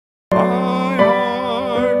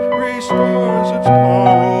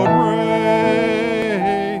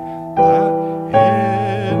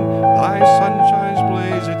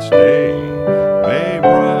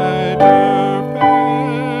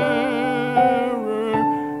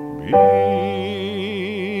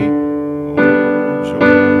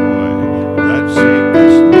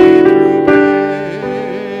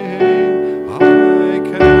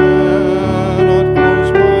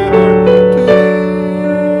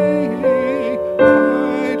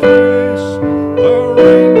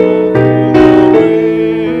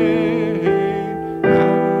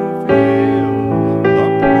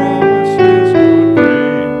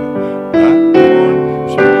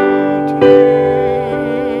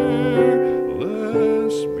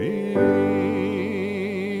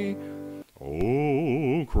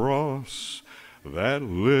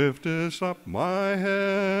lifts up my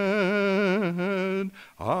head.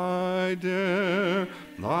 I dare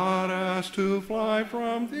not ask to fly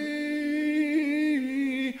from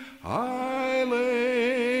thee. I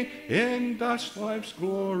lay in dust life's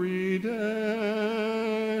glory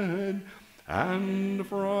dead, and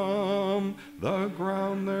from the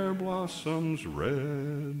ground there blossoms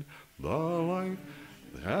red the life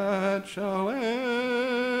that shall endless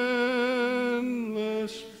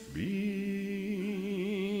be.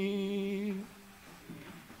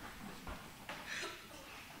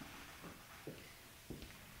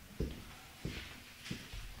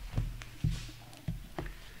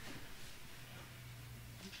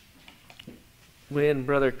 When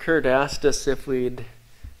Brother Kurt asked us if we'd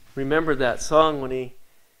remember that song when he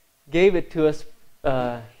gave it to us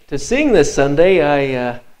to sing this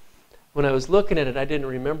Sunday, when I was looking at it, I didn't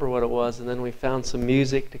remember what it was, and then we found some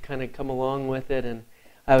music to kind of come along with it, and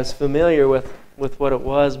I was familiar with what it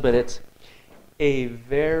was, but it's a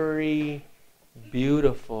very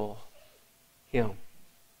beautiful hymn.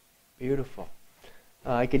 Beautiful.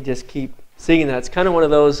 I could just keep singing that. It's kind of one of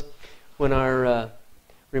those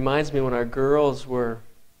reminds me when our girls were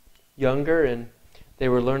younger and they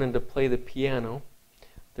were learning to play the piano.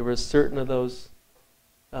 There were certain of those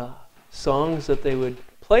songs that they would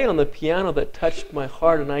play on the piano that touched my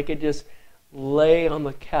heart, and I could just lay on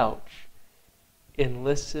the couch and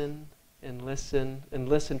listen and listen and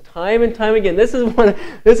listen time and time again. This is one of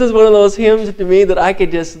those hymns to me that I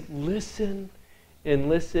could just listen and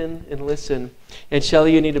listen and listen. And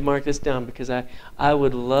Shelley, you need to mark this down, because I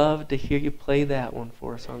would love to hear you play that one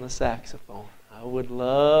for us on the saxophone. I'd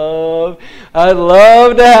love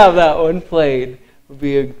to have that one played. It would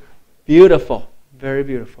be beautiful, very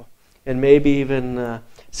beautiful. And maybe even,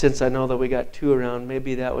 since I know that we got two around,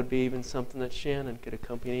 maybe that would be even something that Shannon could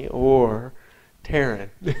accompany, or Taryn.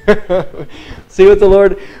 See what the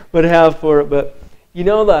Lord would have for it. But you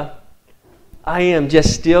know, I am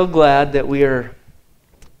just still glad that we're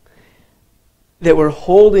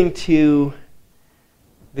holding to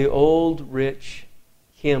the old rich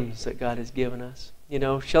hymns that God has given us. You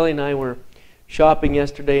know, Shelley and I were shopping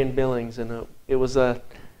yesterday in Billings, and it was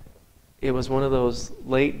one of those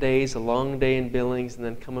late days, a long day in Billings, and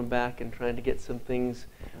then coming back and trying to get some things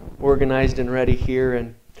organized and ready here.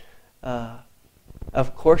 And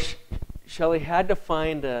of course, Shelley had to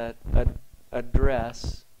find a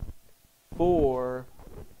dress for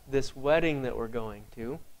this wedding that we're going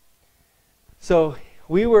to. So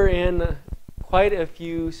we were in quite a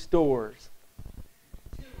few stores.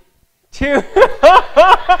 Two.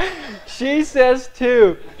 She says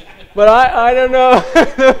two. But I don't know,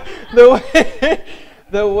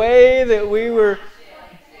 the way that we were,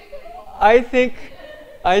 I think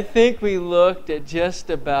we looked at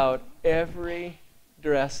just about every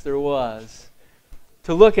dress there was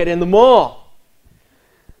to look at in the mall.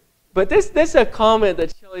 But this is a comment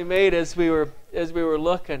that Shelley made as we were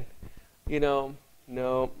looking. You know,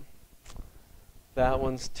 no, that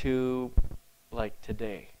one's too like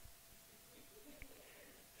today.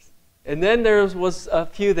 And then there was a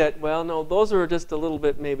few that, well, no, those are just a little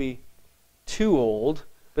bit maybe too old.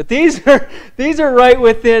 But these are right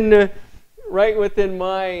within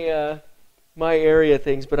my my area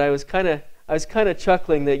things. But I was kind of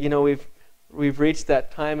chuckling that, you know, we've reached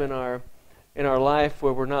that time in our life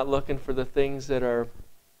where we're not looking for the things that are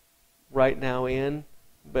right now in,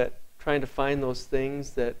 but trying to find those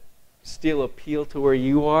things that still appeal to where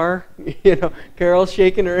you are. You know, Carol's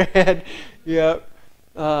shaking her head. Yeah.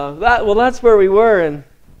 That's where we were, and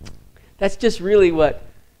that's just really what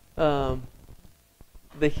the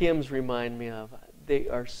hymns remind me of. They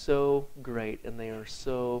are so great, and they are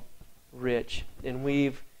so rich, and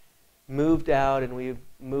we've moved out, and we've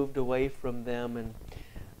moved away from them, and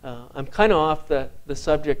I'm kind of off the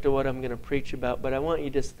subject of what I'm going to preach about, but I want you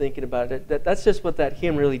just thinking about it. That's just what that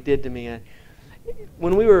hymn really did to me.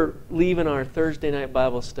 When we were leaving our Thursday night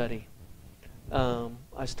Bible study, I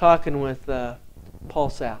was talking with Paul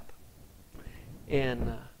Sapp.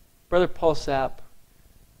 And Brother Paul Sapp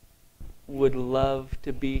would love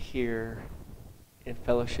to be here in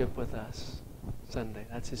fellowship with us Sunday.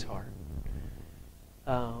 That's his heart.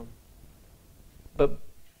 But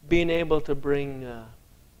being able to bring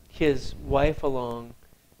his wife along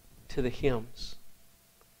to the hymns.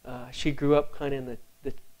 She grew up kind of in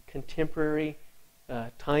the contemporary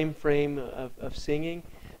time frame of singing.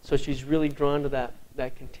 So she's really drawn to that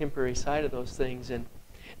contemporary side of those things. And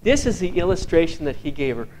this is the illustration that he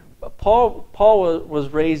gave her. Paul was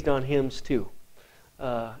raised on hymns too,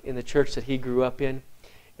 in the church that he grew up in.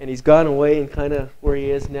 And he's gone away and kind of where he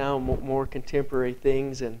is now, more contemporary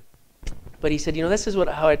things. But he said, you know, this is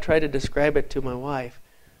how I try to describe it to my wife.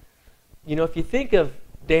 if you think of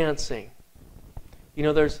dancing,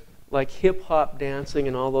 there's like hip-hop dancing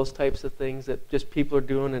and all those types of things that just people are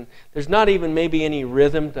doing, and there's not even maybe any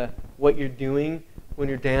rhythm to what you're doing when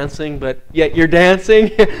you're dancing, but yet you're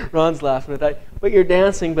dancing. Ron's laughing at that. But you're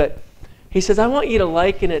dancing, but he says, I want you to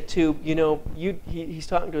liken it to, he's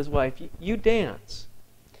talking to his wife, you dance.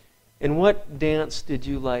 And what dance did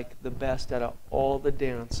you like the best out of all the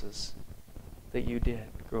dances that you did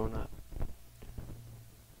growing up?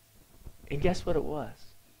 And guess what it was?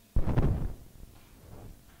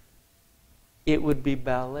 It would be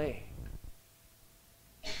ballet.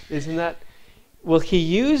 Isn't that? Well, he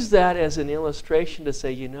used that as an illustration to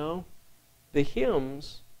say, the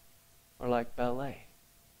hymns are like ballet.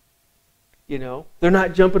 They're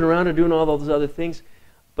not jumping around and doing all those other things.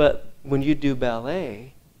 But when you do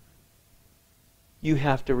ballet, you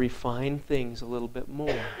have to refine things a little bit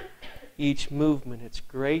more. Each movement, it's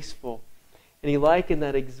graceful. And he likened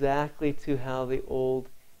that exactly to how the old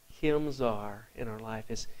hymns are in our life,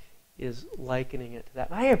 is likening it to that.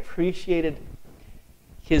 I appreciated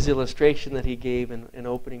his illustration that he gave in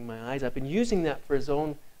opening my eyes up and using that for his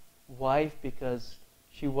own wife, because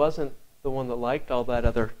she wasn't the one that liked all that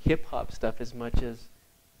other hip-hop stuff as much as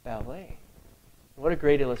ballet. What a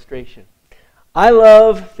great illustration. I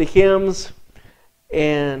love the hymns,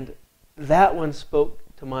 and that one spoke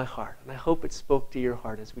to my heart, and I hope it spoke to your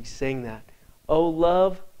heart as we sang that. Oh,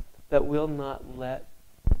 love that will not let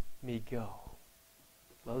me go.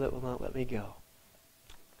 Love that will not let me go.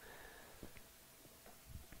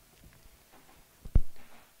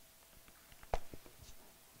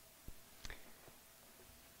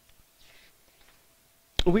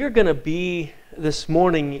 We are going to be this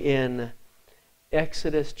morning in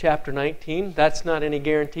Exodus chapter 19. That's not any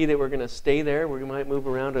guarantee that we're going to stay there. We might move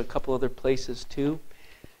around to a couple other places too.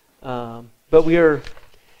 But we are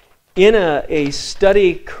in a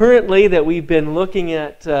study currently that we've been looking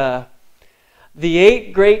at the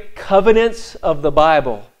 8 great covenants of the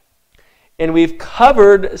Bible. And we've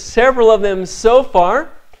covered several of them so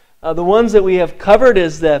far. The ones that we have covered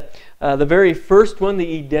is the very first one,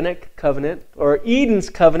 the Edenic covenant, or Eden's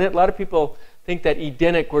covenant. A lot of people think that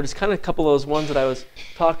Edenic word is kind of a couple of those ones that I was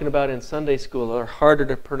talking about in Sunday school, are harder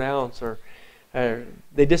to pronounce, or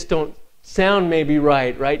they just don't sound maybe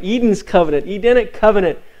right? Eden's covenant, Edenic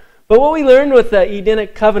covenant. But what we learned with the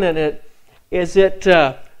Edenic covenant is it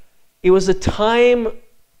was a time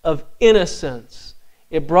of innocence.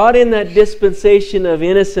 It brought in that dispensation of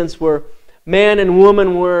innocence where man and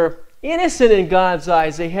woman were innocent in God's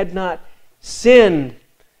eyes. They had not sinned.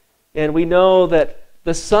 And we know that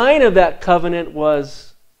the sign of that covenant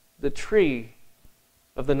was the tree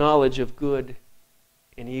of the knowledge of good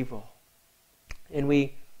and evil. And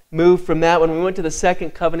we moved from that when we went to the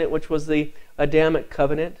second covenant, which was the Adamic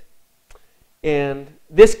covenant. And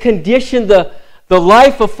this conditioned the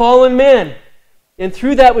life of fallen men. And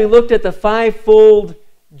through that we looked at the fivefold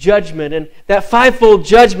judgment. And that fivefold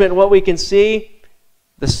judgment, what we can see,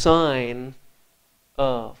 the sign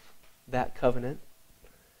of that covenant.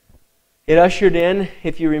 It ushered in,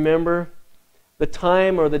 if you remember, the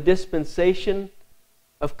time or the dispensation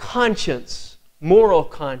of conscience, moral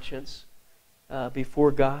conscience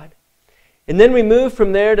before God. And then we moved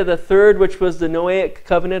from there to the third, which was the Noahic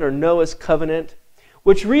covenant or Noah's covenant,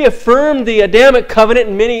 which reaffirmed the Adamic covenant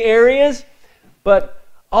in many areas, but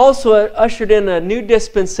also ushered in a new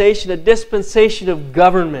dispensation, a dispensation of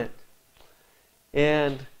government.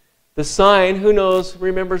 And the sign, who knows,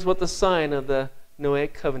 remembers what the sign of the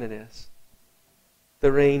Noahic covenant is?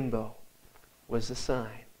 The rainbow was the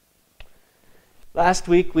sign. Last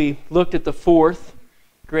week we looked at the fourth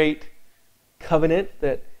great covenant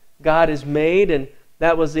that God has made, and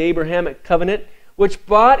that was the Abrahamic covenant, which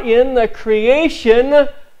brought in the creation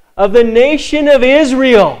of the nation of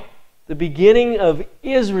Israel. The beginning of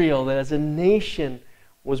Israel, that as a nation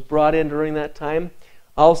was brought in during that time.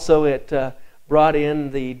 Also it brought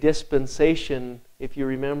in the dispensation, if you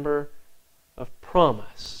remember, of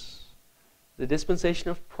promise. The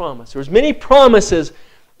dispensation of promise. There was many promises,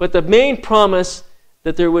 but the main promise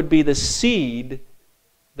that there would be the seed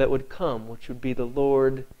that would come, which would be the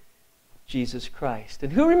Lord Jesus Christ.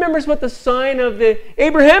 And who remembers what the sign of the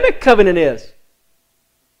Abrahamic covenant is?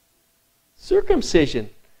 Circumcision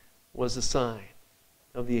was the sign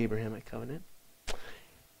of the Abrahamic covenant.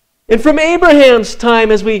 And from Abraham's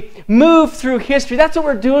time, as we move through history, that's what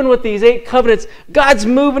we're doing with these 8 covenants. God's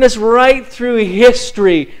moving us right through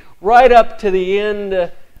history, right up to the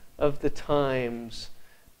end of the times,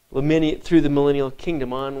 through the millennial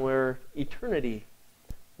kingdom, on where eternity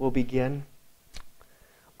will begin.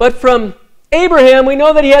 But from Abraham, we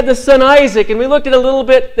know that he had the son Isaac, and we looked at a little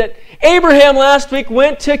bit that Abraham last week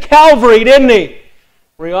went to Calvary, didn't he?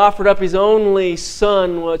 Where he offered up his only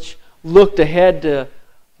son, which looked ahead to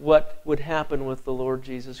what would happen with the Lord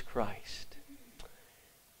Jesus Christ.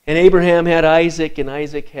 And Abraham had Isaac, and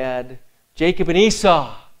Isaac had Jacob and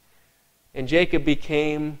Esau. And Jacob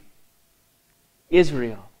became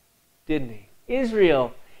Israel, didn't he?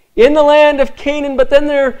 Israel in the land of Canaan, but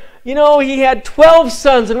then he had 12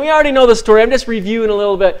 sons, and we already know the story. I'm just reviewing a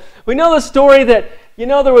little bit. We know the story that,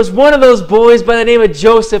 there was one of those boys by the name of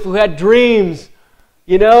Joseph who had dreams,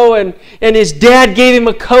 and his dad gave him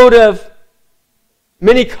a coat of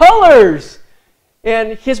many colors.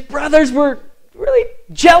 And his brothers were really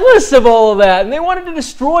jealous of all of that, and they wanted to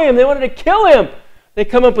destroy him. They wanted to kill him. They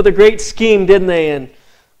come up with a great scheme, didn't they? And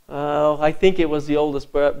I think it was the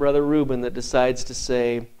oldest brother, Reuben, that decides to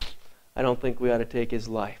say, I don't think we ought to take his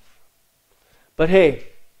life. But hey,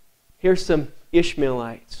 here's some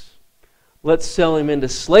Ishmaelites. Let's sell him into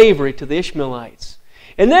slavery to the Ishmaelites.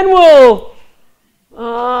 And then we'll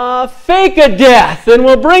fake a death, and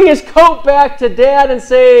we'll bring his coat back to Dad and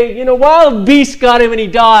say, wild beast got him and he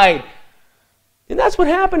died. And that's what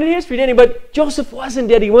happened in history, didn't he? But Joseph wasn't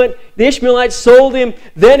dead. The Ishmaelites sold him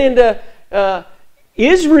then into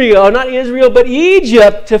Israel, not Israel, but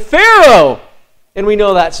Egypt, to Pharaoh. And we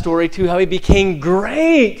know that story too, how he became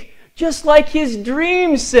great. Just like his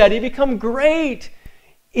dream said, he became great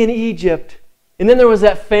in Egypt. And then there was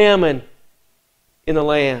that famine in the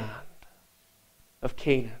land of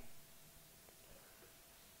Canaan.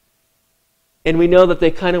 And we know that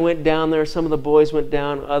they kind of went down there. Some of the boys went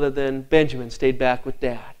down, other than Benjamin stayed back with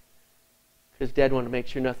Dad. Because Dad wanted to make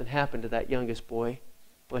sure nothing happened to that youngest boy,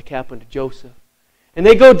 like happened to Joseph. And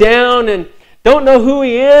they go down and don't know who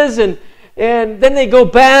he is, and then they go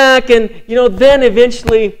back, and then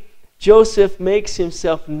eventually Joseph makes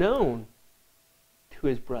himself known to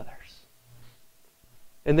his brothers.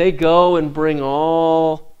 And they go and bring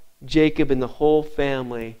all Jacob and the whole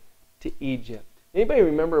family to Egypt. Anybody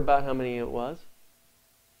remember about how many it was?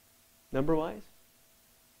 Number-wise?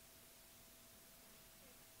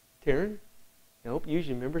 Taryn? Nope, you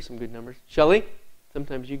usually remember some good numbers. Shelley?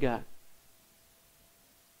 Sometimes you got.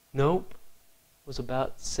 Nope. It was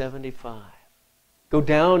about 75. Go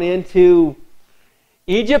down into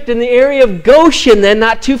Egypt in the area of Goshen, then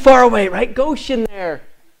not too far away, right? Goshen there.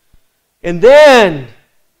 And then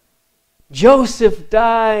Joseph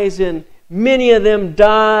dies, and many of them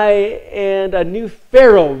die, and a new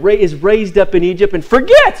Pharaoh is raised up in Egypt and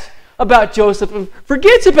forgets about Joseph and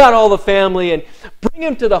forgets about all the family and bring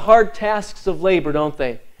him to the hard tasks of labor, don't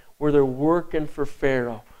they? Where they're working for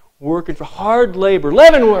Pharaoh, working for hard labor.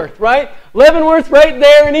 Leavenworth, right? Leavenworth right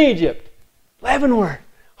there in Egypt. Leavenworth.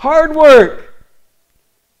 Hard work.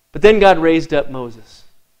 But then God raised up Moses,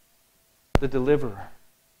 the deliverer.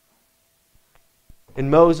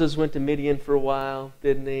 And Moses went to Midian for a while,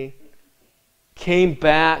 didn't he? Came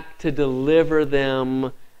back to deliver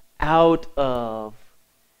them out of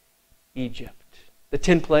Egypt. The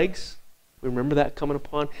 10 plagues, we remember that coming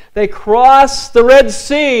upon. They cross the Red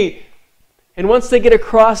Sea. And once they get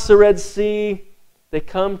across the Red Sea, they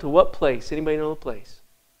come to what place? Anybody know the place?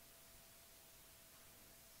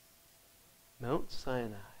 Mount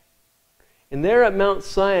Sinai. And there at Mount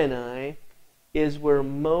Sinai is where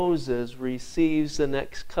Moses receives the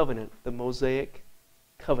next covenant, the Mosaic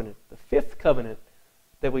Covenant, the 5th covenant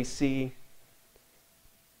that we see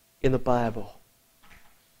in the Bible.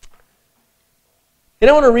 And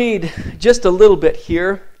I want to read just a little bit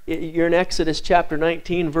here. You're in Exodus chapter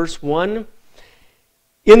 19, verse 1.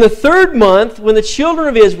 In the 3rd month, when the children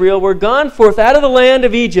of Israel were gone forth out of the land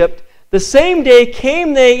of Egypt, the same day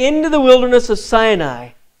came they into the wilderness of Sinai.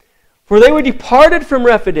 For they were departed from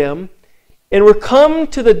Rephidim, and were come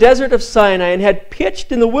to the desert of Sinai, and had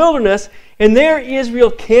pitched in the wilderness, and there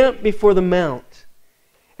Israel camped before the mount.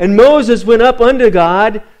 And Moses went up unto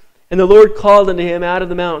God, and the Lord called unto him out of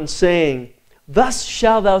the mountain, saying, Thus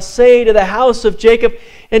shalt thou say to the house of Jacob,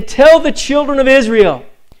 and tell the children of Israel,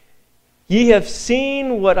 Ye have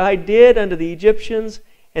seen what I did unto the Egyptians,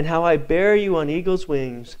 and how I bare you on eagle's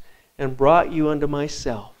wings, and brought you unto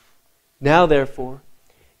myself. Now therefore,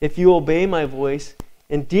 if you obey my voice,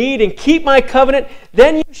 indeed, and keep my covenant,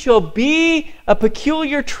 then you shall be a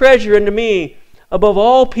peculiar treasure unto me above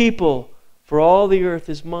all people, for all the earth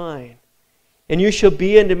is mine. And you shall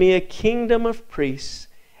be unto me a kingdom of priests,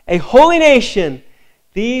 a holy nation.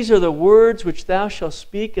 These are the words which thou shalt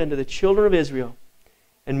speak unto the children of Israel.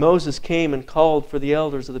 And Moses came and called for the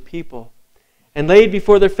elders of the people, and laid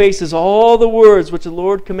before their faces all the words which the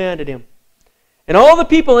Lord commanded him. And all the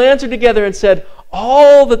people answered together and said,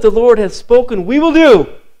 All that the Lord hath spoken we will do.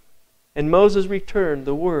 And Moses returned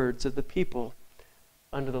the words of the people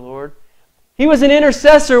unto the Lord. He was an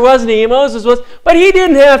intercessor, wasn't he? Moses was. But he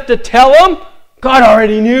didn't have to tell them. God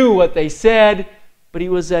already knew what they said. But he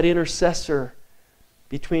was that intercessor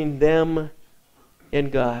between them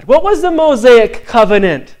and God. What was the Mosaic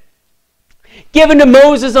Covenant? Given to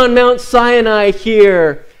Moses on Mount Sinai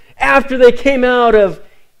here, after they came out of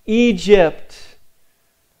Egypt.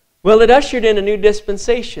 Well, it ushered in a new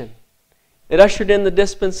dispensation. It ushered in the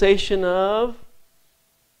dispensation of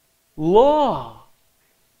law.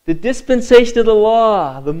 The dispensation of the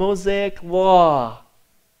law, the Mosaic law.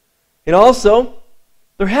 And also,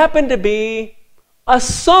 there happened to be a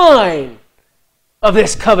sign of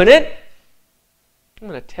this covenant. I'm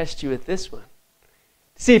going to test you with this one.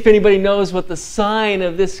 See if anybody knows what the sign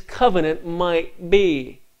of this covenant might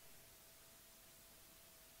be.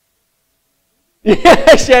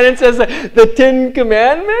 Yeah, Shannon says the Ten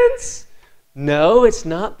Commandments? No, it's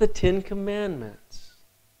not the Ten Commandments.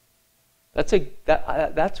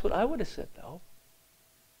 That's what I would have said, though.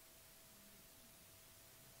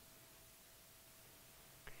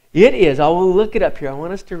 It is. I will look it up here. I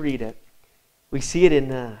want us to read it. We see it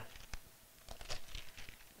in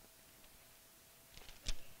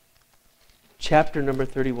chapter number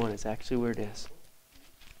 31 is actually where it is.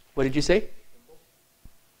 What did you say?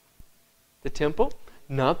 The temple?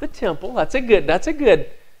 Not the temple. That's a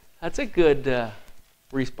good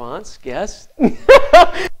response. Guess.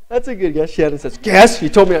 That's a good guess. Shannon says, guess? You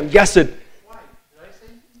told me I'm guessing. Why?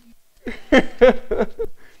 Did I say?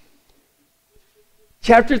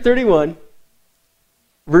 Chapter 31,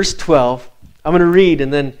 verse 12. I'm going to read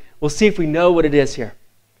and then we'll see if we know what it is here.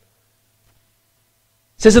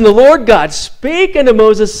 It says, And the Lord God spake unto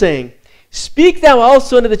Moses, saying, Speak thou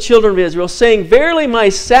also unto the children of Israel, saying, Verily my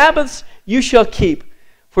Sabbaths you shall keep,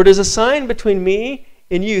 for it is a sign between me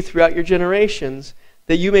and you throughout your generations,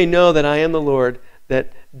 that you may know that I am the Lord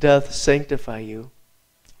that doth sanctify you.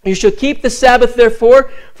 You shall keep the Sabbath, therefore,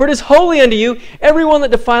 for it is holy unto you. Every one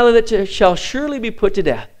that defileth it shall surely be put to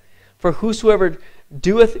death. For whosoever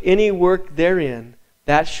doeth any work therein,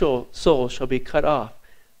 that soul shall be cut off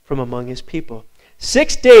from among his people.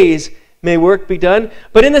 6 days may work be done,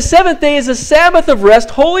 but in the seventh day is a Sabbath of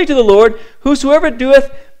rest, holy to the Lord. Whosoever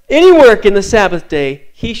doeth any work in the Sabbath day,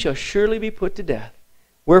 he shall surely be put to death.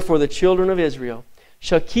 Wherefore the children of Israel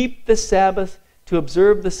shall keep the Sabbath, to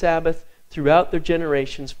observe the Sabbath throughout their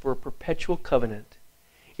generations for a perpetual covenant.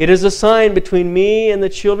 It is a sign between me and the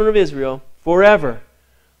children of Israel forever.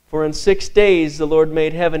 For in 6 days the Lord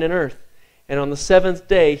made heaven and earth, and on the seventh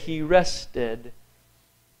day he rested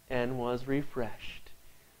and was refreshed.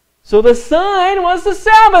 So the sign was the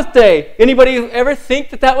Sabbath day. Anybody ever think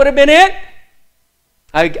that would have been it?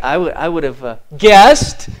 I would have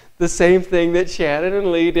guessed the same thing that Shannon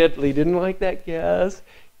and Lee did. Lee didn't like that guess.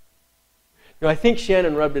 No, I think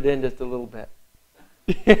Shannon rubbed it in just a little bit.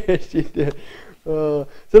 She did. So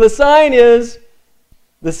the sign is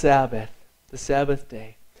the Sabbath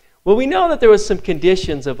day. Well, we know that there was some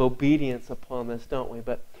conditions of obedience upon this, don't we?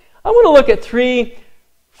 But I want to look at 3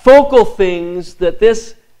 focal things that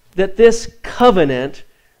this covenant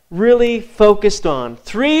really focused on.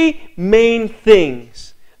 3 main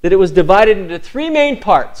things, that it was divided into 3 main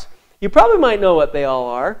parts. You probably might know what they all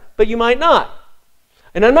are, but you might not.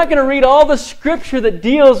 And I'm not going to read all the scripture that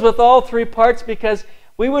deals with all 3 parts, because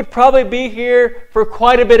we would probably be here for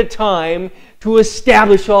quite a bit of time to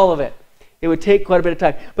establish all of it. It would take quite a bit of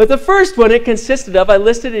time. But the first one, it consisted of, I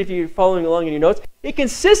listed it if you're following along in your notes, it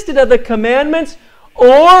consisted of the commandments,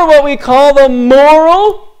 or what we call the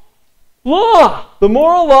moral law. The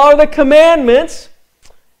moral law or the commandments.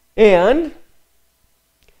 And,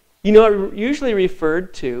 usually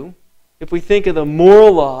referred to, if we think of the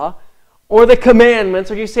moral law, or the commandments,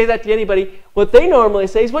 or you say that to anybody, what they normally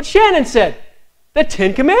say is what Shannon said. The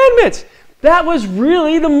 10 Commandments. That was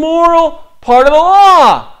really the moral part of the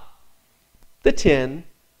law. The 10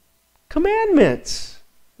 Commandments.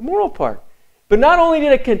 The moral part. But not only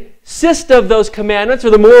did it consist of those commandments, or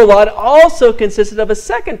the moral law, it also consisted of a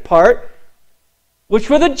second part, which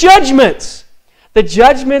were the judgments. The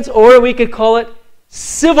judgments, or we could call it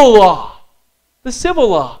civil law. The civil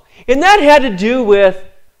law. And that had to do with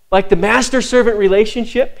like the master-servant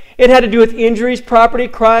relationship. It had to do with injuries, property,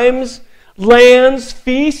 crimes, lands,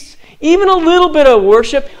 feasts, even a little bit of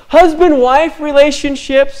worship, husband-wife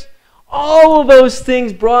relationships, all of those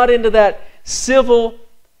things brought into that civil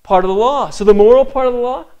part of the law. So the moral part of the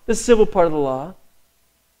law, the civil part of the law.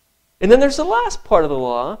 And then there's the last part of the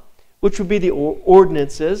law, which would be the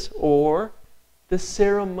ordinances, or the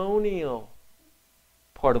ceremonial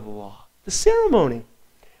part of the law. The ceremony,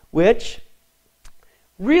 which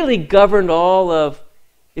really governed all of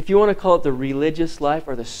if you want to call it the religious life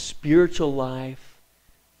or the spiritual life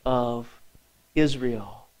of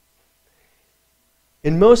Israel.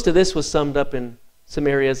 And most of this was summed up in some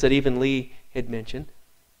areas that even Lee had mentioned.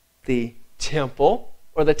 The temple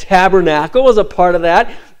or the tabernacle was a part of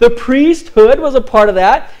that. The priesthood was a part of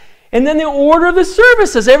that. And then the order of the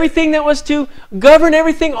services, everything that was to govern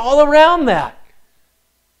everything all around that.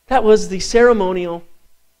 That was the ceremonial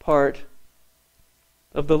part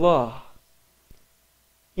of the law.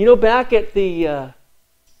 You know, back at the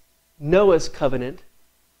Noah's covenant,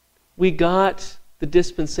 we got the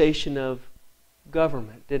dispensation of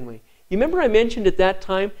government, didn't we? You remember I mentioned at that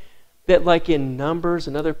time that like in Numbers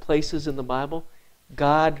and other places in the Bible,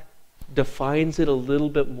 God defines it a little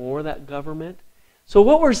bit more, that government. So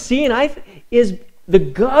what we're seeing is the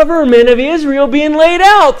government of Israel being laid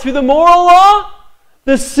out through the moral law,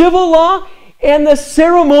 the civil law, and the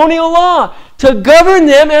ceremonial law to govern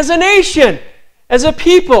them as a nation, as a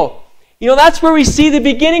people. You know, that's where we see the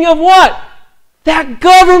beginning of what? That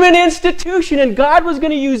government institution. And God was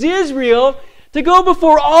going to use Israel to go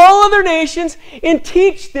before all other nations and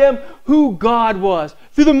teach them who God was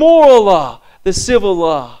through the moral law, the civil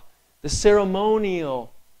law, the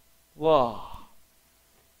ceremonial law.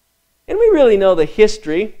 And we really know the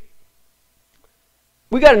history.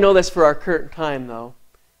 We got to know this for our current time, though.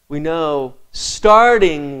 We know,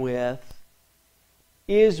 starting with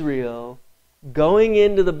Israel going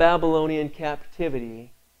into the Babylonian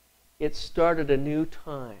captivity, it started a new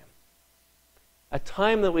time. A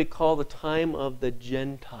time that we call the time of the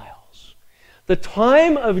Gentiles. The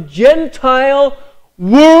time of Gentile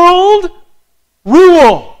world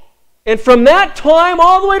rule. And from that time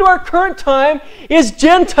all the way to our current time is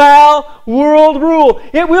Gentile world rule.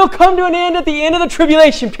 It will come to an end at the end of the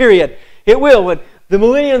tribulation period. It will. When the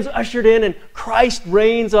millennium's ushered in and Christ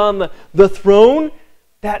reigns on the throne,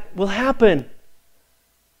 that will happen.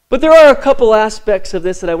 But there are a couple aspects of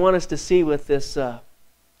this that I want us to see with this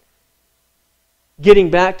getting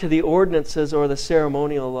back to the ordinances or the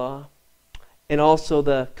ceremonial law, and also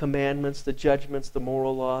the commandments, the judgments, the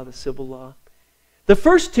moral law, the civil law. The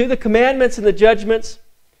first two, the commandments and the judgments,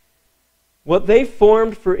 what they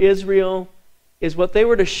formed for Israel is what they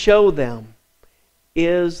were to show them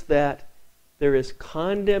is that there is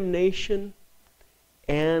condemnation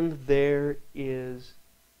and there is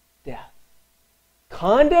death.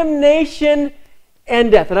 Condemnation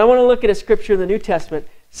and death. And I want to look at a scripture in the New Testament,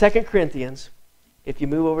 2 Corinthians, if you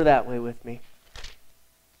move over that way with me.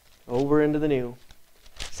 Over into the New.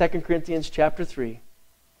 2 Corinthians chapter 3.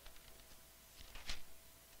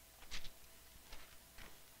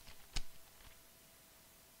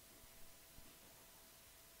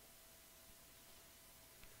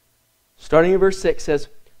 Starting in verse 6 says,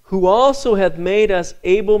 who also hath made us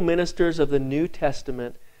able ministers of the New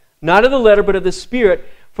Testament, not of the letter, but of the Spirit.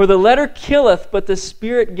 For the letter killeth, but the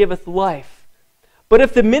Spirit giveth life. But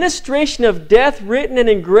if the ministration of death written and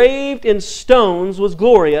engraved in stones was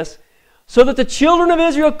glorious, so that the children of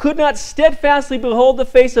Israel could not steadfastly behold the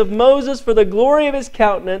face of Moses for the glory of his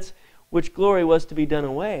countenance, which glory was to be done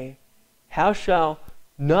away, how shall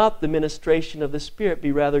not the ministration of the Spirit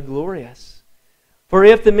be rather glorious? For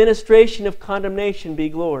if the ministration of condemnation be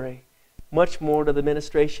glory, much more do the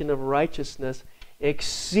ministration of righteousness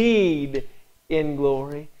exceed in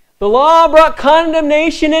glory. The law brought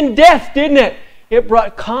condemnation and death, didn't it? It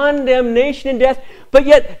brought condemnation and death, but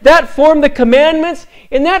yet that formed the commandments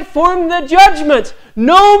and that formed the judgments.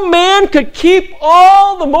 No man could keep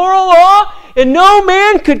all the moral law and no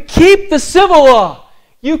man could keep the civil law.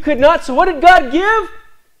 You could not. So what did God give?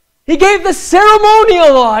 He gave the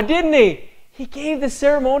ceremonial law, didn't He? He gave the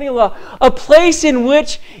ceremonial law, a place in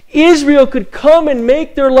which Israel could come and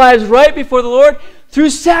make their lives right before the Lord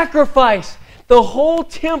through sacrifice. The whole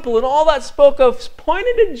temple and all that spoke of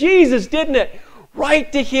pointed to Jesus, didn't it?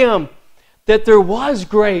 Right to Him. That there was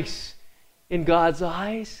grace in God's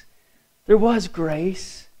eyes. There was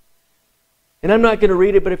grace. And I'm not going to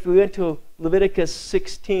read it, but if we went to Leviticus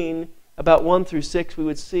 16, about 1 through 6, we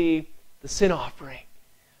would see the sin offering.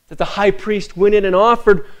 That the high priest went in and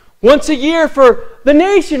offered once a year for the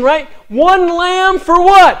nation, right? One lamb for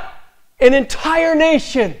what? An entire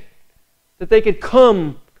nation. That they could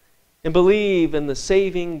come and believe in the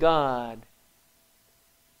saving God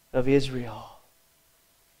of Israel.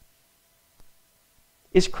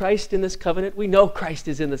 Is Christ in this covenant? We know Christ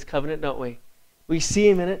is in this covenant, don't we? We see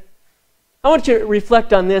Him in it. I want you to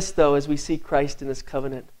reflect on this, though, as we see Christ in this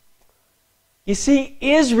covenant. You see,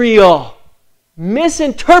 Israel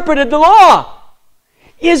misinterpreted the law.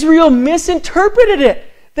 Israel misinterpreted it.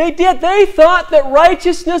 They did. They thought that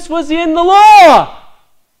righteousness was in the law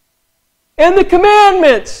and the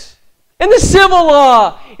commandments and the civil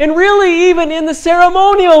law, and really even in the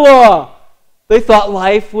ceremonial law. They thought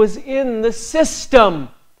life was in the system.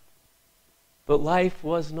 But life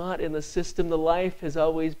was not in the system. The life has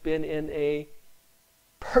always been in a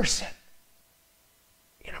person.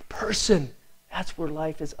 In a person. That's where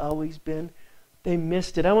life has always been. They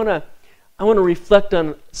missed it. I want to reflect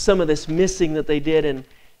on some of this missing that they did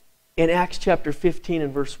in Acts chapter 15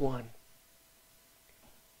 and verse 1.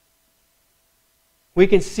 We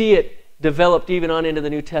can see it developed even on into the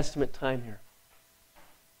New Testament time here.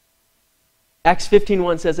 Acts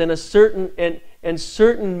 15:1 says, and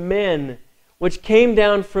certain men which came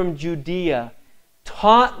down from Judea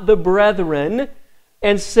taught the brethren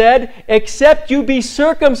and said, except you be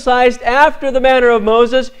circumcised after the manner of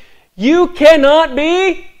Moses, you cannot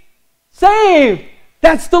be saved.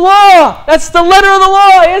 That's the law. That's the letter of the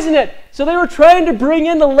law, isn't it? So they were trying to bring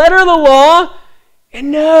in the letter of the law,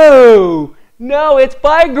 and no, it's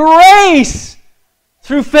by grace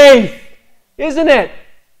through faith, isn't it?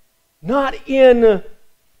 Not in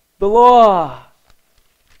the law.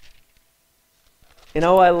 You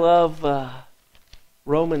know, I love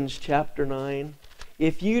Romans chapter 9.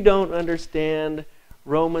 If you don't understand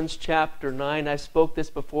Romans chapter 9, I spoke this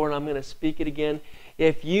before and I'm going to speak it again.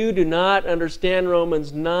 If you do not understand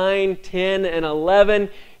Romans 9, 10, and 11,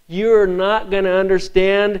 you're not going to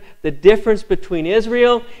understand the difference between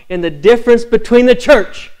Israel and the difference between the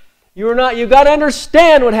church. You've got to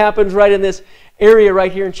understand what happens right in this area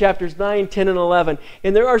right here in chapters 9, 10, and 11.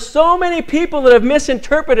 And there are so many people that have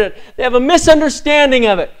misinterpreted it. They have a misunderstanding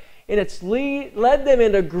of it. And it's led them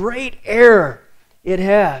into great error. It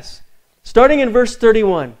has. Starting in verse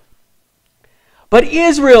 31. But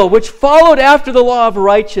Israel, which followed after the law of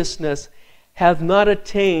righteousness, hath not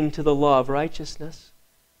attained to the law of righteousness.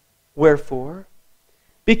 Wherefore?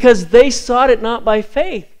 Because they sought it not by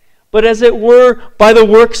faith, but as it were by the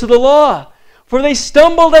works of the law. For they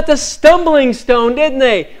stumbled at the stumbling stone, didn't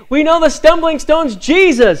they? We know the stumbling stone's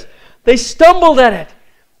Jesus. They stumbled at it.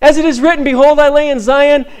 As it is written, behold, I lay in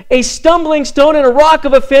Zion a stumbling stone and a rock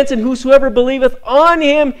of offense, and whosoever believeth on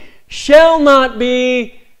him shall not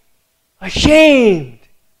be ashamed.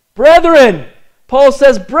 Brethren, Paul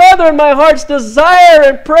says, brethren, my heart's desire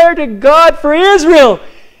and prayer to God for Israel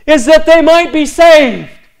is that they might be saved.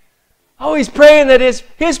 Oh, he's praying that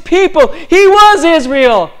his people, he was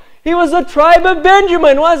Israel. He was the tribe of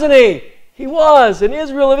Benjamin, wasn't he? He was an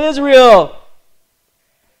Israel of Israel.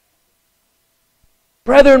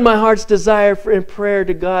 Brethren, my heart's desire and prayer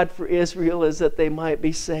to God for Israel is that they might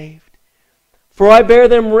be saved. For I bear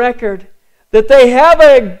them record that they have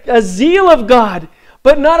a zeal of God,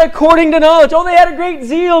 but not according to knowledge. Oh, they had a great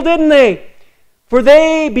zeal, didn't they? For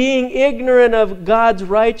they, being ignorant of God's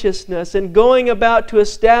righteousness and going about to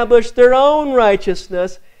establish their own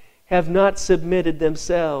righteousness, have not submitted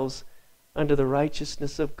themselves unto the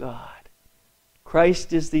righteousness of God.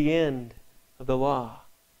 Christ is the end of the law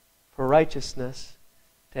for righteousness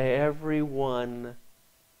to every one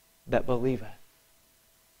that believeth.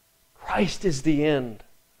 Christ is the end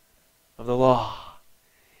of the law.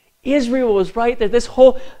 Israel was right there. This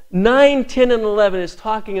whole 9, 10, and 11 is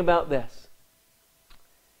talking about this.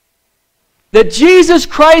 That Jesus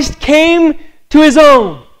Christ came to His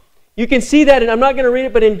own. You can see that, and I'm not going to read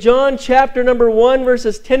it, but in John chapter number 1,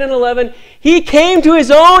 verses 10 and 11, He came to His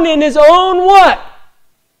own, and His own what?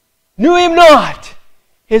 Knew Him not.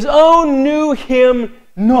 His own knew Him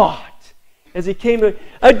not. As He came to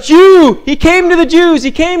a Jew, He came to the Jews,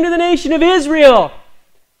 He came to the nation of Israel.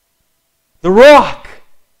 The rock.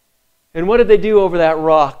 And what did they do over that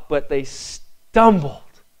rock? But they stumbled.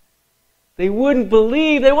 They wouldn't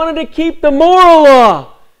believe. They wanted to keep the moral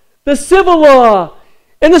law, the civil law,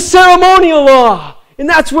 and the ceremonial law. And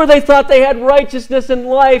that's where they thought they had righteousness and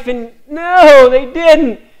life. And no, they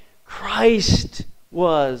didn't. Christ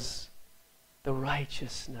was the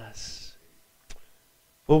righteousness.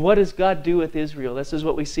 Well, what does God do with Israel? This is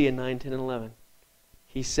what we see in 9, 10, and 11.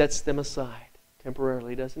 He sets them aside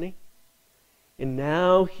temporarily, doesn't He? And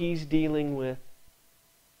now He's dealing with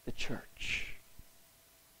the church.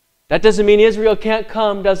 That doesn't mean Israel can't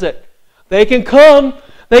come, does it? They can come.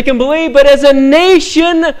 They can believe, but as a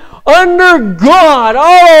nation under God,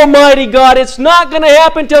 Almighty God, it's not going to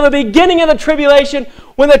happen until the beginning of the tribulation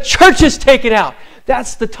when the church is taken out.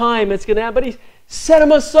 That's the time it's going to happen. But He set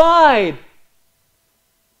them aside.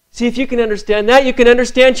 See, if you can understand that, you can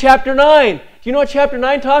understand chapter 9. Do you know what chapter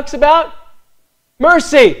 9 talks about?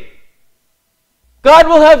 Mercy. God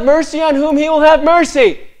will have mercy on whom He will have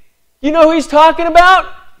mercy. You know who He's talking about?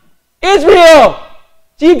 Israel.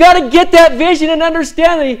 So you've got to get that vision and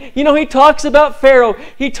understand that. You know, He talks about Pharaoh.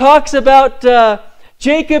 He talks about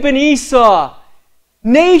Jacob and Esau.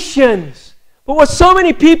 nations. But what so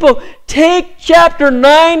many people take chapter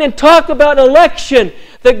 9 and talk about election,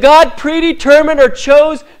 that God predetermined or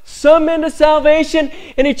chose some men to salvation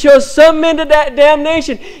and He chose some men to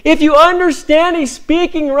damnation. If you understand He's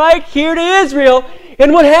speaking right here to Israel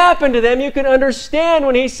and what happened to them, you can understand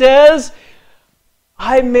when He says,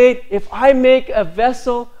 if I make a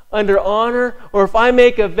vessel under honor, or if I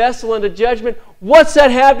make a vessel under judgment, what's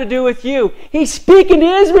that have to do with you? He's speaking to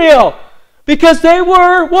Israel. Because they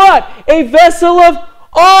were what? A vessel of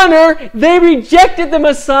honor. They rejected the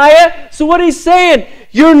Messiah. So what He's saying,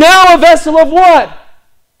 you're now a vessel of what?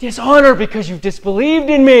 Dishonor, because you've disbelieved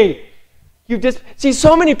in me. See,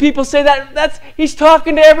 so many people say that. He's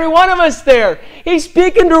talking to every one of us there. He's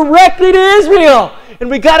speaking directly to Israel. And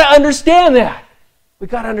we got to understand that. We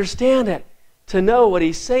got to understand it to know what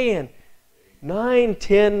He's saying. 9,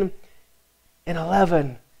 10, and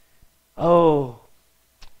 11. Oh,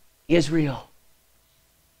 Israel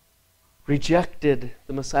rejected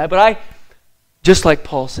the Messiah. But just like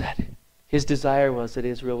Paul said, his desire was that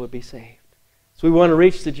Israel would be saved. So we want to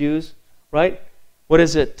reach the Jews, right? What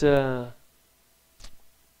is it?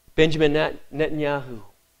 Benjamin Netanyahu,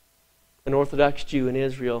 an Orthodox Jew in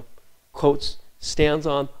Israel, stands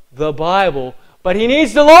on the Bible, but he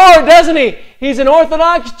needs the Lord, doesn't he? He's an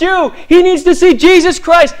Orthodox Jew. He needs to see Jesus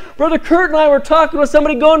Christ. Brother Kurt and I were talking with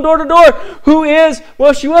somebody going door to door who is,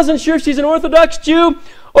 well, she wasn't sure if she's an Orthodox Jew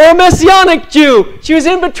or a Messianic Jew. She was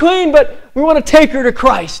in between, but we want to take her to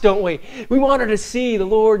Christ, don't we? We want her to see the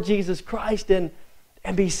Lord Jesus Christ and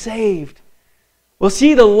be saved. Well,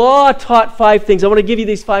 see, the law taught 5 things. I want to give you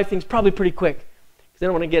these 5 things probably pretty quick, because I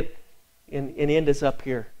don't want to get and end us up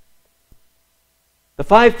here. The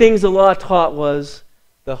 5 things the law taught was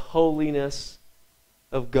the holiness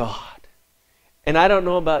of God. And I don't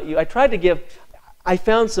know about you. I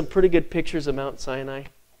found some pretty good pictures of Mount Sinai.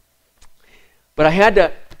 But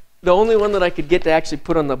the only one that I could get to actually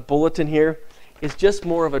put on the bulletin here is just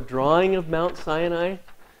more of a drawing of Mount Sinai.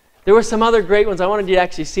 There were some other great ones. I wanted you to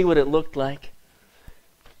actually see what it looked like.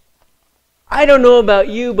 I don't know about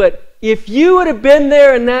you, but if you would have been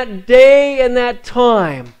there in that day and that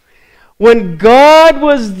time, when God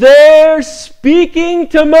was there speaking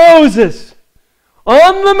to Moses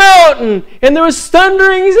on the mountain, and there was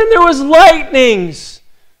thunderings and there was lightnings,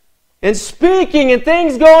 and speaking and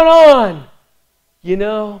things going on,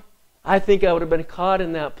 I think I would have been caught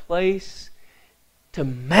in that place to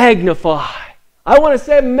magnify. I want to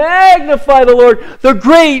say magnify the Lord, the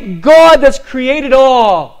great God that's created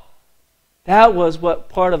all. That was what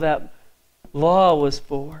part of that law was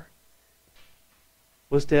for.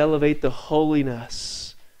 Was to elevate the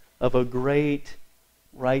holiness of a great,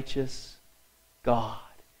 righteous God.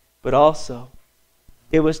 But also,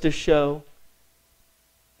 it was to show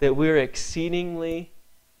that we're exceedingly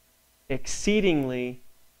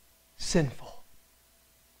sinful.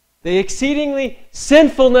 The exceedingly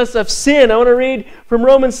sinfulness of sin. I want to read from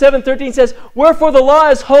Romans 7:13 says, "Wherefore the law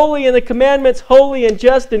is holy, and the commandments holy and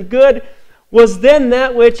just and good. Was then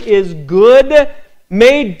that which is good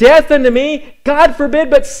made death unto me? God forbid,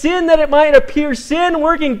 but sin, that it might appear sin,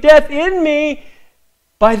 working death in me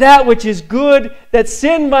by that which is good, that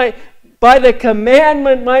sin might by the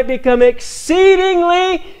commandment might become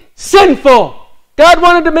exceedingly sinful." God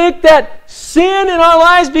wanted to make that sin in our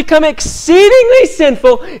lives become exceedingly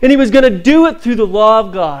sinful, and He was going to do it through the law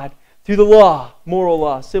of God, through the law, moral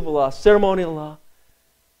law, civil law, ceremonial law.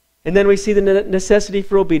 And then we see the necessity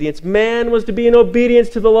for obedience. Man was to be in obedience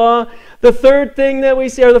to the law. The third thing that we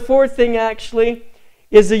see, or the fourth thing actually,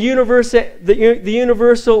 is the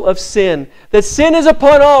universal of sin. That sin is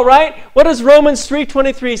upon all, right? What does Romans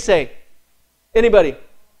 3:23 say? Anybody?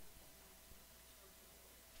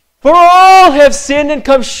 For all have sinned and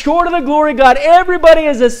come short of the glory of God. Everybody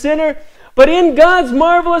is a sinner. But in God's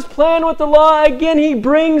marvelous plan with the law, again, He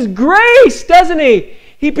brings grace, doesn't He?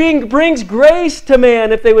 He brings grace to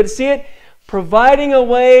man, if they would see it, providing a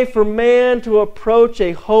way for man to approach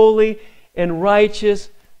a holy and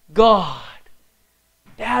righteous God.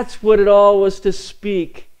 That's what it all was to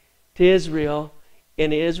speak to Israel,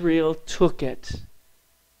 and Israel took it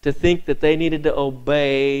to think that they needed to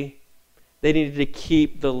obey, they needed to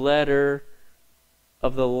keep the letter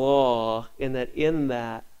of the law, and that in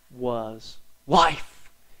that was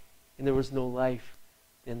life. And there was no life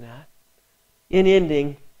in that. In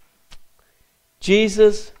ending,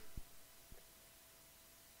 Jesus,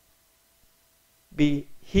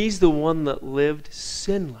 He's the one that lived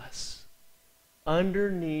sinless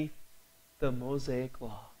underneath the Mosaic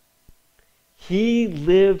law. He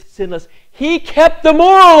lived sinless. He kept the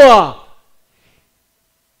moral law.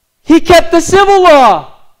 He kept the civil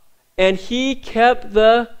law. And He kept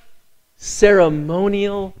the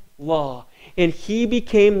ceremonial law. And He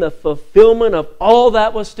became the fulfillment of all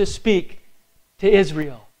that was to speak to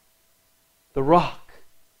Israel. The rock.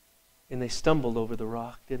 And they stumbled over the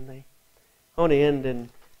rock, didn't they? I want to end in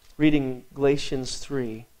reading Galatians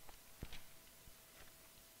 3.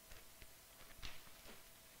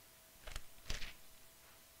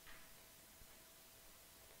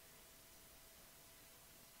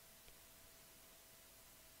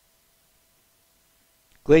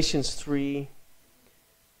 Galatians 3,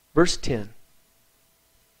 verse 10.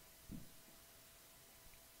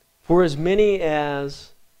 For as many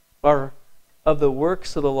as are of the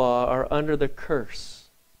works of the law are under the curse.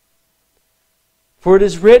 For it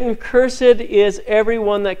is written, Cursed is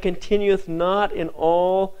everyone that continueth not in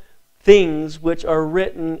all things which are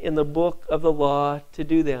written in the book of the law to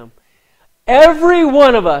do them. Every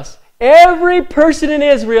one of us, every person in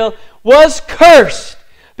Israel was cursed.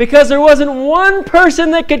 Because there wasn't one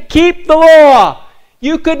person that could keep the law.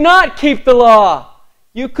 You could not keep the law.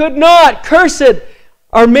 You could not. Cursed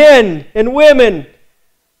are men and women.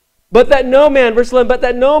 But that no man, verse 11, but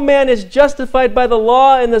that no man is justified by the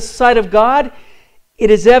law in the sight of God, it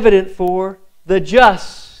is evident for the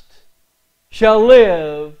just shall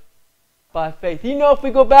live by faith. You know, if we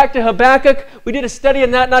go back to Habakkuk, we did a study on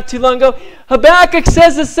that not too long ago. Habakkuk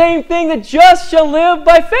says the same thing, the just shall live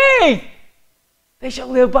by faith. They shall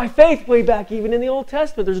live by faith, way back even in the Old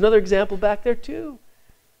Testament. There's another example back there too.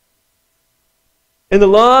 And the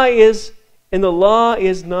law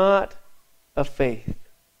is not of faith.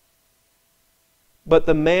 But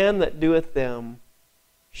the man that doeth them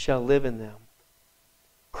shall live in them.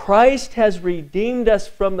 Christ has redeemed us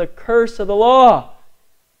from the curse of the law,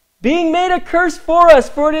 being made a curse for us,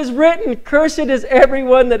 for it is written, Cursed is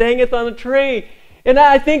everyone that hangeth on a tree. And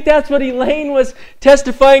I think that's what Elaine was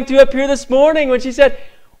testifying to up here this morning when she said,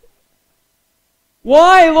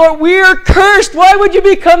 Why, Lord, we are cursed. Why would you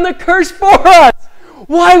become the curse for us?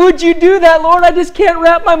 Why would you do that, Lord? I just can't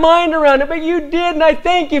wrap my mind around it. But you did, and I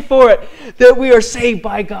thank you for it. That we are saved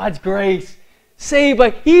by God's grace. Saved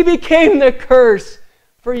by, He became the curse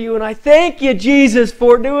for you. And I thank you, Jesus,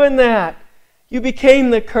 for doing that. You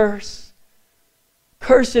became the curse.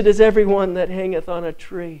 Cursed is everyone that hangeth on a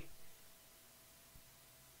tree.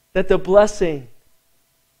 That the blessing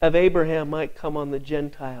of Abraham might come on the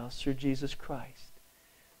Gentiles through Jesus Christ.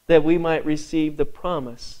 That we might receive the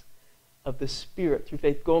promise of the Spirit through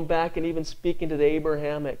faith. Going back and even speaking to the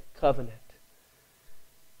Abrahamic covenant.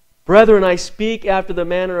 Brethren, I speak after the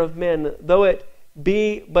manner of men, though it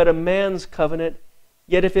be but a man's covenant,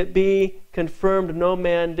 yet if it be confirmed, no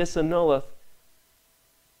man disannulleth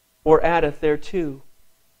or addeth thereto.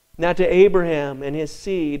 Now to Abraham and his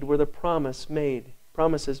seed were the promises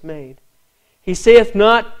made. He saith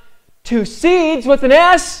not to seeds with an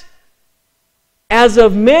S, as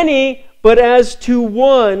of many, but as to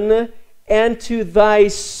one, and to thy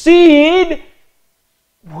seed,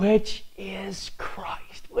 which is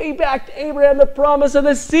Christ. Way back to Abraham, the promise of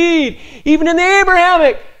the seed. Even in the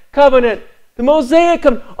Abrahamic covenant, the Mosaic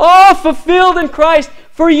covenant, all fulfilled in Christ.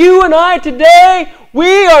 For you and I today,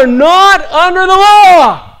 we are not under the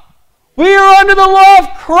law. We are under the law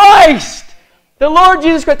of Christ. The Lord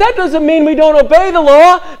Jesus Christ. That doesn't mean we don't obey the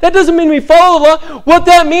law. That doesn't mean we follow the law. What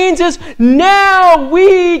that means is now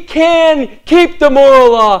we can keep the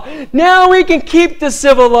moral law. Now we can keep the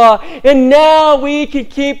civil law. And now we can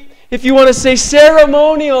keep, if you want to say,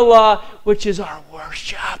 ceremonial law, which is our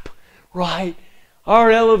worship, right? Our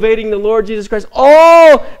elevating the Lord Jesus Christ.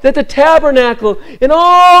 All that the tabernacle and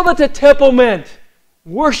all that the temple meant.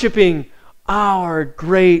 Worshiping our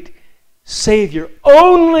great Savior.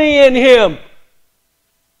 Only in Him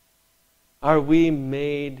are we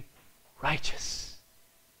made righteous.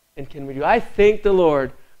 And can we do? I thank the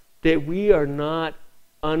Lord that we are not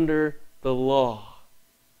under the law,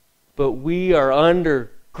 but we are under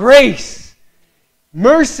grace,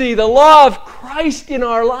 mercy, the law of Christ in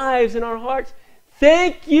our lives, in our hearts.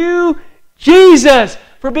 Thank you, Jesus,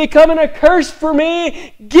 for becoming a curse for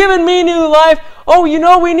me, giving me new life. Oh, you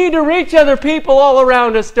know, we need to reach other people all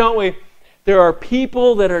around us, don't we? There are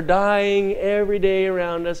people that are dying every day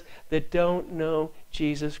around us that don't know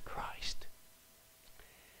Jesus Christ.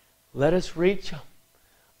 Let us reach them.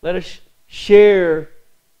 Let us share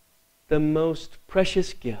the most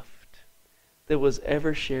precious gift that was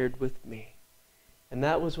ever shared with me. And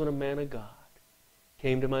that was when a man of God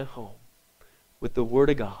came to my home with the Word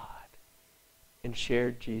of God and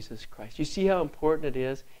shared Jesus Christ. You see how important it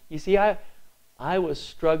is? You see, I was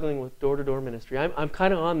struggling with door-to-door ministry. I'm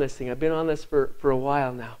kind of on this thing. I've been on this for a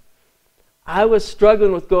while now. I was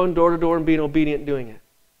struggling with going door-to-door and being obedient doing it.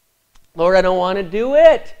 Lord, I don't want to do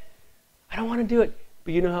it. I don't want to do it.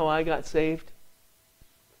 But you know how I got saved?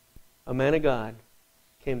 A man of God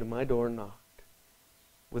came to my door and knocked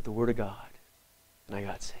with the Word of God, and I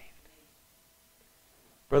got saved.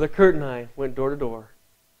 Brother Kurt and I went door to door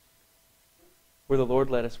where the Lord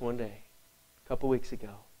led us one day, a couple weeks ago.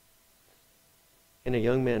 And a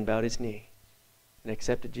young man bowed his knee and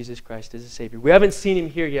accepted Jesus Christ as a Savior. We haven't seen him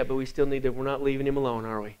here yet, but we still need to, we're not leaving him alone,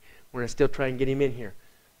 are we? We're going to still try and get him in here.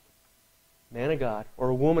 Man of God, or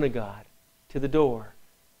a woman of God, to the door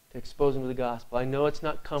to expose him to the gospel. I know it's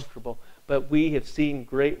not comfortable, but we have seen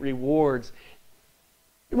great rewards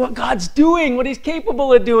in what God's doing, what He's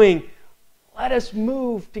capable of doing. Let us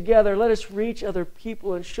move together. Let us reach other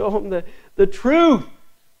people and show them the truth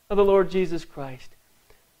of the Lord Jesus Christ.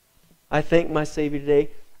 I thank my Savior today.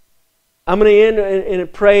 I'm going to end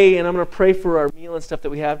and pray, and I'm going to pray for our meal and stuff that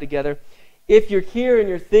we have together. If you're here and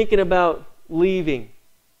you're thinking about leaving,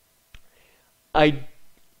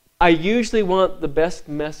 I usually want the best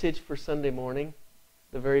message for Sunday morning,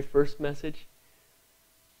 the very first message.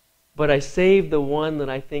 But I saved the one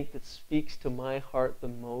that I think that speaks to my heart the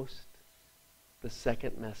most, the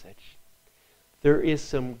second message. There is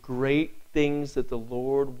some great things that the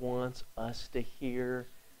Lord wants us to hear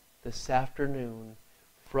this afternoon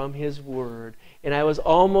from His Word. And I was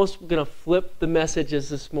almost going to flip the messages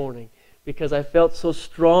this morning because I felt so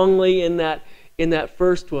strongly in that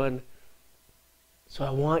first one. So I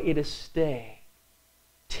want you to stay.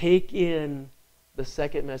 Take in the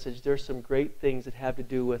second message. There's some great things that have to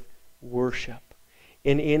do with worship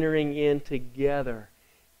and entering in together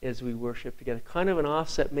as we worship together. Kind of an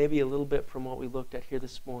offset maybe a little bit from what we looked at here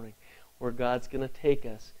this morning, where God's going to take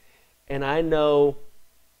us. And I know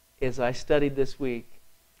as I studied this week,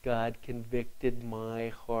 God convicted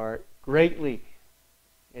my heart greatly.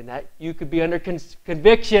 And that you could be under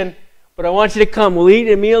conviction, but I want you to come. We'll eat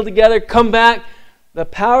a meal together, come back. The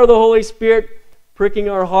power of the Holy Spirit pricking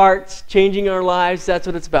our hearts, changing our lives. That's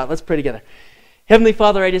what it's about. Let's pray together. Heavenly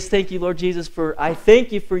Father, I just thank you, Lord Jesus, I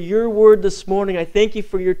thank you for your word this morning. I thank you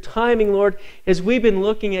for your timing, Lord, as we've been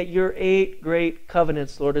looking at your 8 great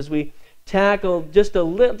covenants, Lord, as we tackle just a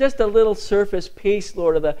little surface piece,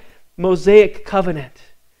 Lord, of the Mosaic Covenant.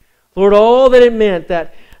 Lord, all that it meant,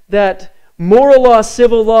 that moral law,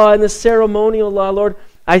 civil law, and the ceremonial law, Lord,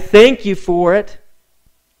 I thank you for it.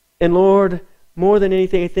 And Lord, more than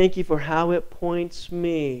anything, I thank you for how it points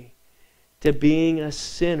me to being a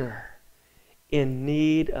sinner in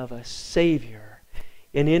need of a Savior.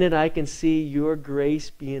 And in it I can see your grace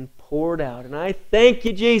being poured out. And I thank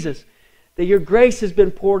you, Jesus, that your grace has been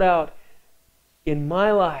poured out in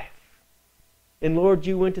my life. And Lord,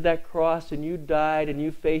 you went to that cross and you died and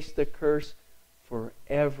you faced the curse for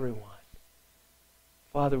everyone.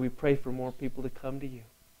 Father, we pray for more people to come to you.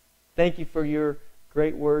 Thank you for your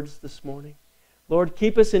great words this morning. Lord,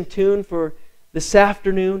 keep us in tune for this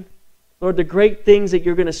afternoon. Lord, the great things that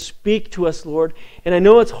you're going to speak to us, Lord. And I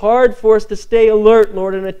know it's hard for us to stay alert,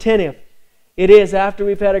 Lord, and attentive. It is after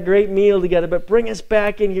we've had a great meal together. But bring us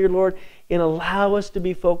back in here, Lord, and allow us to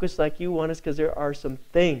be focused like you want us, because there are some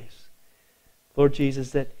things, Lord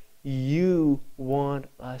Jesus, that you want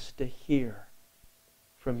us to hear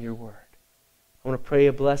from your word. I want to pray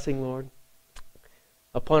a blessing, Lord,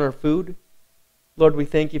 upon our food. Lord, we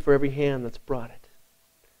thank you for every hand that's brought it.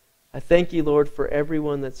 I thank you, Lord, for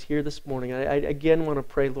everyone that's here this morning. I again want to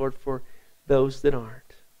pray, Lord, for those that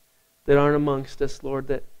aren't amongst us, Lord,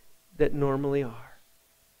 that normally are.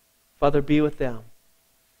 Father, be with them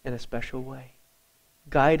in a special way.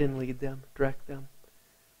 Guide and lead them, direct them.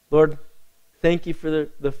 Lord, thank you for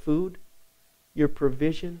the food, your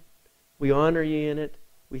provision. We honor you in it.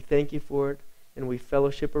 We thank you for it, and we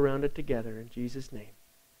fellowship around it together. In Jesus' name,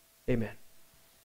 amen.